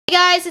Hey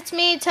guys, it's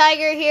me,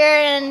 Tiger here,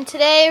 and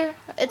today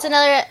it's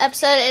another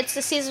episode. It's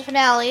the season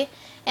finale,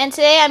 and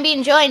today I'm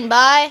being joined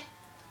by,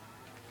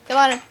 come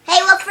on,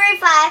 Hey, Wolf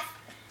 35.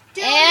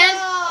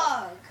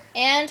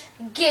 and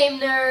Game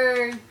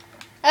Nerd.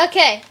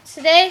 okay,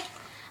 today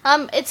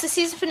it's the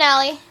season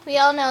finale. We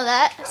all know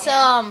that.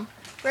 So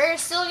we're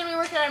still gonna be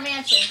working on our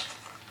mansion,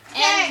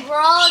 and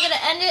we're all gonna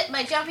end it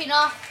by jumping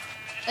off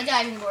a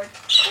diving board.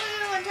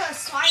 We went to a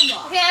slime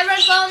ball. Okay,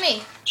 everyone, follow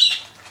me.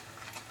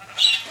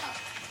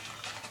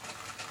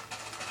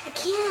 I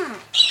can't.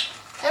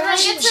 Everyone,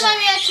 get to my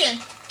mansion.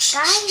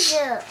 Guys,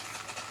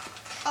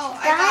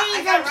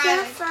 I can't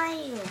Riley. find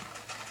you.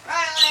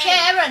 Riley. Okay,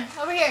 everyone,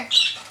 over here.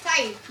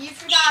 Ty, you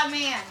forgot a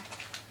man.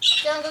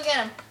 Dylan, go get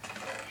him.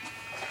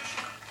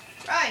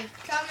 Riley,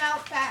 come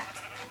out back.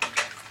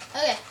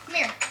 Okay, Come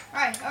here.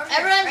 Riley, over here.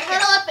 everyone, Right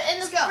huddle here. up in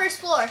the Let's go. first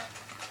floor.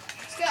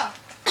 Let's go.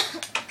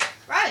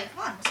 Riley,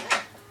 come on. Let's go.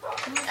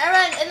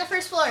 Everyone, in the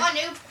first floor. Come on,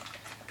 noob.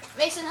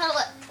 Mason, huddle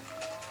up.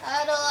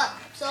 Huddle up.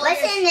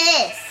 Listen to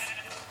this.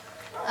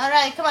 All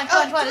right, come on,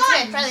 Oh, come on. It's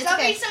okay. on. Riley, it's Don't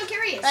okay. be so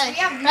curious. Riley, We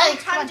have no Riley,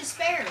 come time on. to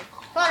spare.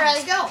 Come on, Riley.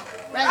 Let's go.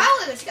 Riley.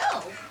 Riley, let's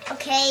go.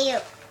 Okay.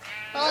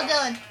 Follow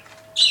Dylan.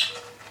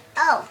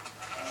 Oh.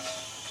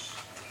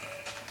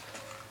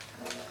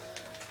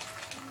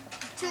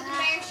 To the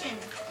mansion.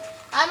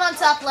 I'm on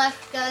top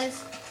left,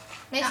 guys.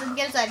 Mason,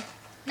 get inside.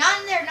 Not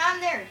in there, not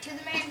in there. To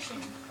the mansion.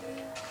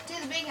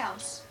 To the big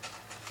house.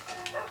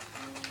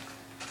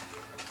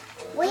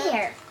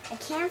 Where? I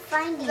can't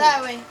find you.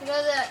 That way. You go to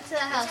the That's our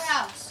house.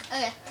 house.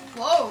 Okay.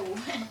 Whoa.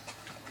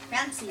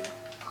 Fancy.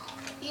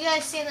 You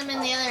guys seen them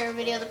in the other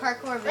video, the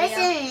parkour video.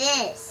 Listen to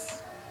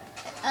this.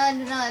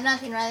 No,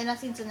 nothing, Riley.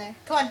 Nothing's in there.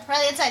 Come on,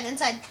 Riley, inside,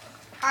 inside.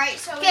 Alright,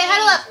 so Okay,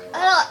 huddle up.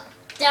 Huddle up.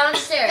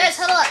 Downstairs. Guys,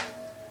 huddle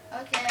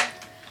up. Okay.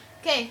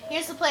 Okay,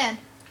 here's the plan.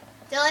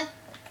 Dylan?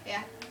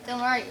 Yeah. Dylan,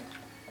 where are you?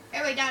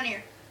 Everybody down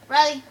here.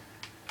 Riley?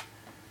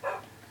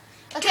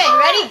 Okay,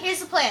 ready? Here's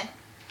the plan.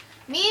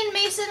 Me and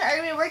Mason are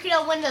going to be working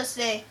on windows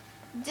today.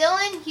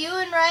 Dylan, you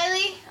and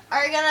Riley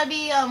are going to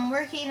be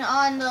working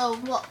on the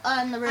roof.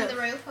 On the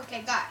roof.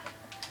 Okay, got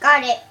it.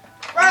 Got it.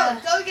 Bro,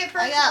 go get I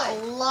first got a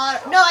wood.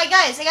 lot. No, I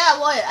got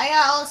wood. I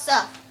got all the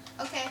stuff.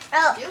 Okay.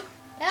 Oh. You?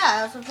 Yeah,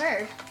 I was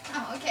prepared.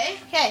 Oh, okay.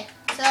 Okay,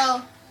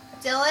 so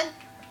Dylan,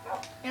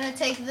 you're going to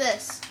take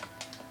this.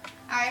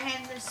 Alright,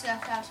 hand this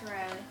stuff out to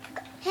Riley.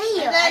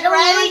 Hey, And I then don't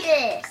Riley-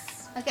 want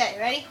this. Okay,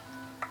 ready?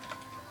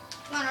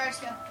 Come on, let's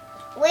go.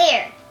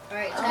 Where?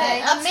 Alright,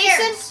 Okay,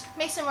 upstairs.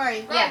 Mason, where are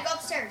you? Right, go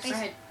upstairs.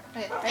 Mason.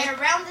 Okay, ready? And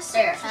around the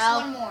stairs, just Ow.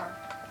 one more.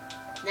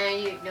 Now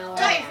you know.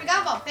 Oh, you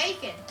forgot about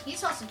bacon. He's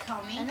supposed to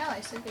call I me. know, I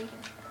said bacon.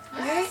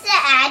 Is this the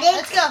attic?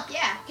 Let's go.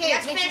 Yeah, Okay, you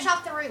have to make finish sure-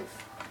 off the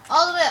roof.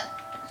 All the way up.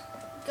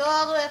 Go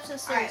all the way up to the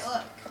stairs.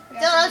 Alright, look. We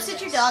have Dylan, to let's do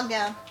sit your this. dog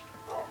down.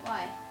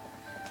 Why?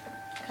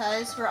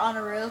 Because we're on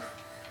a roof.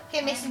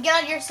 Okay, Mason,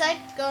 get on your side.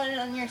 Go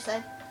on your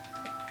side.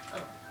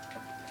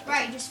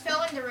 Right, just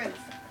fill in the roof.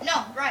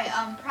 No, right,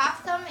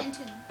 prop them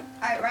into...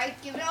 Alright, right,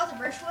 give it all the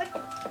birchwood.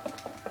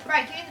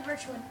 Right, give me the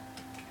birchwood.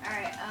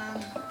 Alright,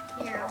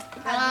 here.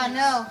 Ah,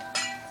 no.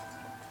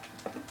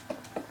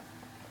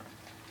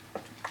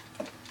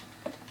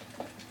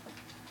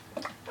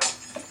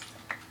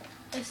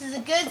 This is a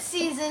good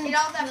season. Get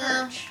all that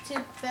Well, birch.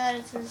 too bad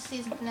it's the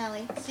season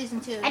finale.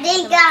 Season 2. I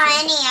didn't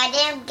got any. I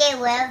didn't get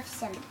rid of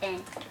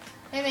something.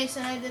 Hey,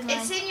 Mason, I did mine.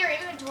 It's in your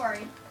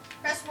inventory.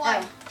 Press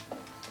 1.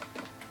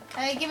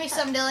 Hey, give me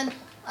some, Dylan.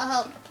 I'll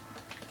help.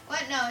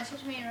 What? No, it's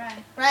just me and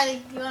Ryan.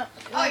 Riley, you want?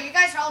 Oh, you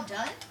guys are all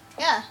done?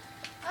 Yeah.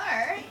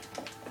 Alright.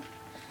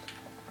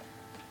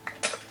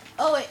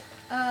 Oh, wait.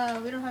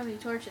 We don't have any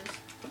torches.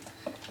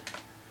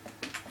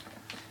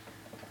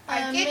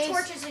 Alright, get Mason-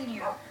 torches in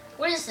here.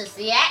 What is this?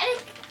 The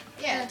attic?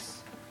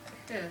 Yes.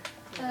 Uh,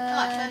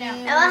 turn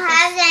down. I don't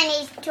have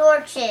any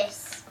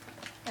torches.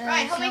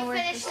 Right, help me nowhere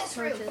to finish put this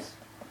roof. torches.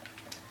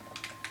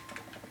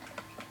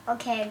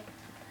 Okay.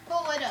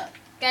 Pull it up.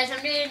 Guys, I'm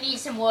gonna need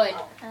some wood.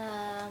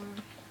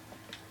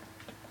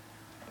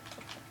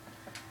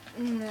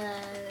 No.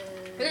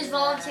 Who's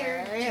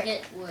volunteering to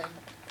get wood?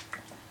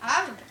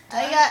 I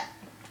I got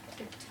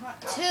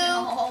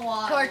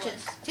two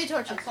torches. 2 A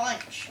torches.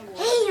 bunch. of wood.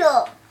 Hey,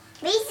 yo.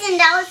 Mason,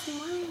 that was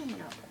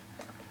mine.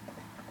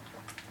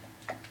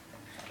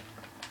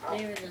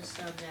 There is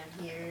some down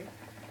here.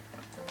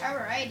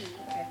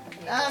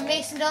 Alrighty.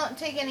 Mason, don't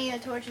take any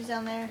of the torches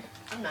down there.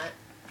 I'm not.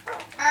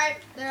 Alright.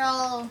 They're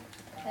all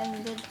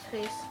in good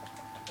space.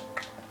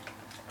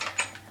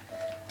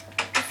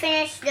 I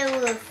finished the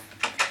roof.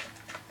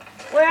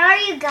 Where are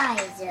you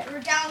guys? We're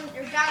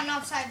down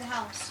outside the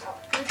house.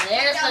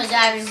 There's the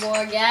diving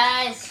board,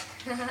 guys.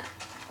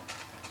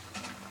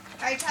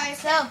 Alright, Ty.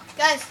 So,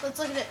 guys, let's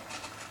look at it.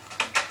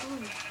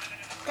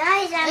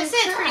 Guys, I'm This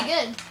is pretty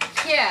good.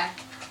 Yeah.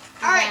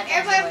 Alright,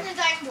 everybody open the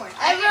diving board.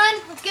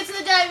 Everyone, let's get to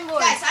the diving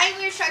board. Guys, I'm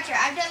your instructor.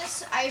 I've done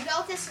this. I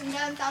built this and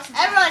done 1,000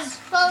 times. Everyone,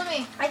 follow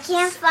me. I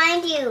can't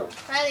find you.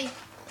 Riley,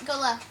 go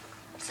left.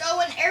 So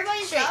when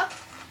everybody's Straight. up,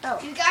 Oh.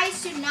 you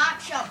guys do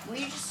not jump.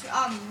 We just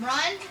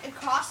run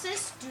across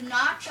this. Do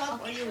not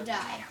jump or you will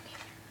die.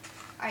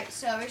 Alright,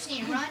 so we're just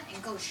need to run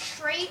and go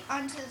straight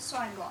onto the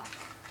slime block.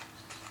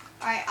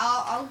 Alright,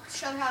 I'll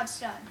show you how it's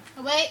done.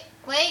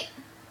 Wait.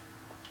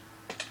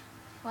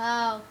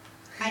 Wow.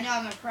 I know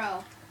I'm a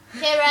pro.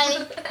 Okay,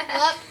 ready?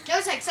 Up. No,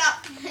 it's like,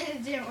 stop.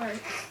 It didn't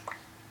work.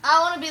 I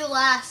want to be the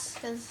last,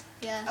 because,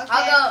 yeah. Okay.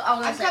 I'll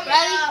go I'm second. coming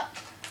Ready? up.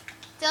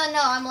 Dylan,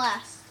 no, I'm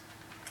last.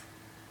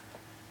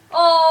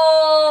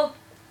 Oh,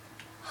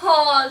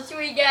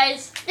 sweet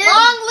guys.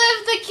 Long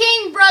live the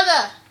king,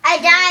 brother! I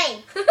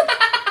died.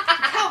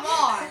 Come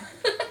on.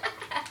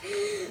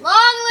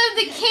 Long live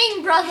the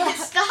king, brother!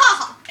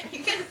 Stop.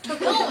 You're gonna keep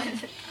going.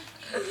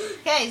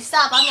 Okay,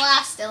 stop. I'm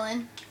last,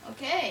 Dylan.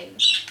 Okay.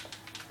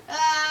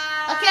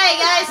 Okay,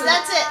 guys,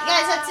 that's it.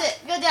 Guys, that's it.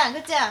 Go down.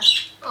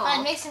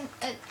 Fine, Mason.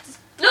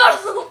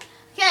 No.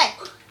 Okay.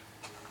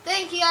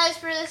 Thank you guys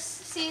for this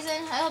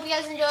season. I hope you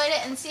guys enjoyed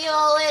it, and see you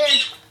all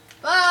later.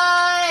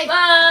 Bye.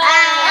 Bye.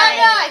 Oh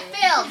no, I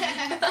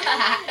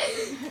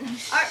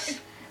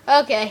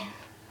failed. Okay.